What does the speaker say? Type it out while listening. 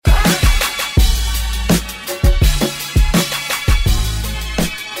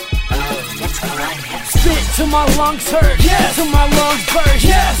till my lungs hurt, till my lungs burst.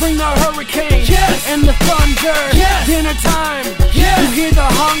 Bring the hurricane and the thunder. Dinner time, you hear the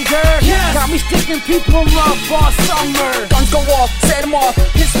hunger. Got me sticking people up all summer. Guns go off, set them off,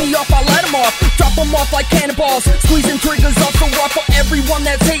 piss me off, I let them off. Drop them off like cannonballs, squeezing triggers off the rock. For everyone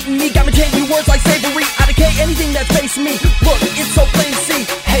that's hating me, got me changing words like savory. I decay anything that's facing me. Look, it's so plain to see.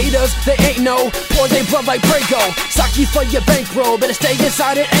 Haters, they ain't no, pour they blood like Prego. Saki for your bankroll, better stay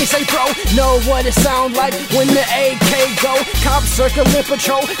inside it, ain't say bro. Know what it sound like when the AK go. Cops circling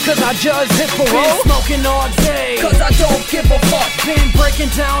patrol, cause I just hit parole. Been smoking all day, cause I don't give a fuck. Been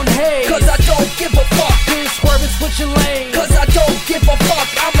breaking down hay, cause I don't give a fuck. Been swerving, switching lanes, cause I don't give a fuck.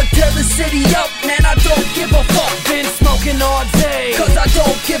 I'ma tear the city up, man, I don't give a fuck. Been smoking all day, cause I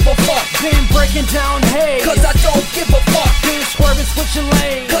don't give a fuck. Been breaking down hay, cause I don't give a fuck. Been swerving, switching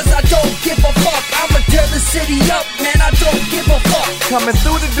lanes, cause I don't give a fuck. I'ma tear the city up, man, I don't give a fuck. Coming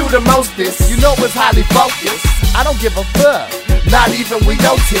through to do the mostest, you know it's highly focused. I don't give a fuck, not even we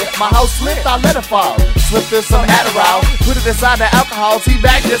no tip. My house slipped, I let it fall. Slipped in some Adderall, put it inside the alcohol,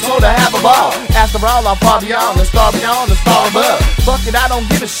 teabag this hoe to have a ball. After all, I'm far beyond, the star above. Fuck it, I don't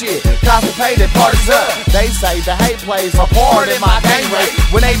give a shit, constipated, parties up. They say the hate plays a part in my gang rate.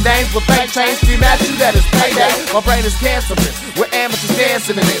 When they names with fake chains scream at you, that is payday. My brain is cancerous, with amateurs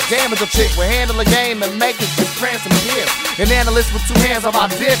dancing in this. Damage a chick, we handle a game and make it just prancing kids. An analyst with two hands on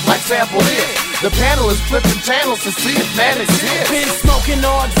my dick like sample this. The panel is flipping channels to see if man exists. Been smoking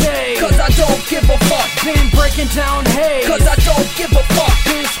all day, cause I don't give a fuck. Been breaking down hay, cause I don't give a fuck.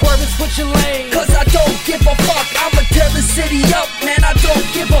 Been swerving, switching lanes, cause I don't give a fuck. I'ma tear the city up, man, I don't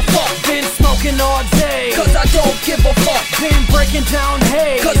give a fuck. Been smoking all day, cause I don't give a fuck. Been breaking down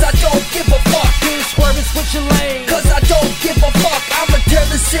hay, cause I don't give a fuck. Been swerving, switching lanes, cause I don't give a fuck. I'ma tear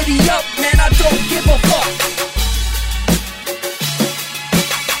the city up, man, I don't give a fuck.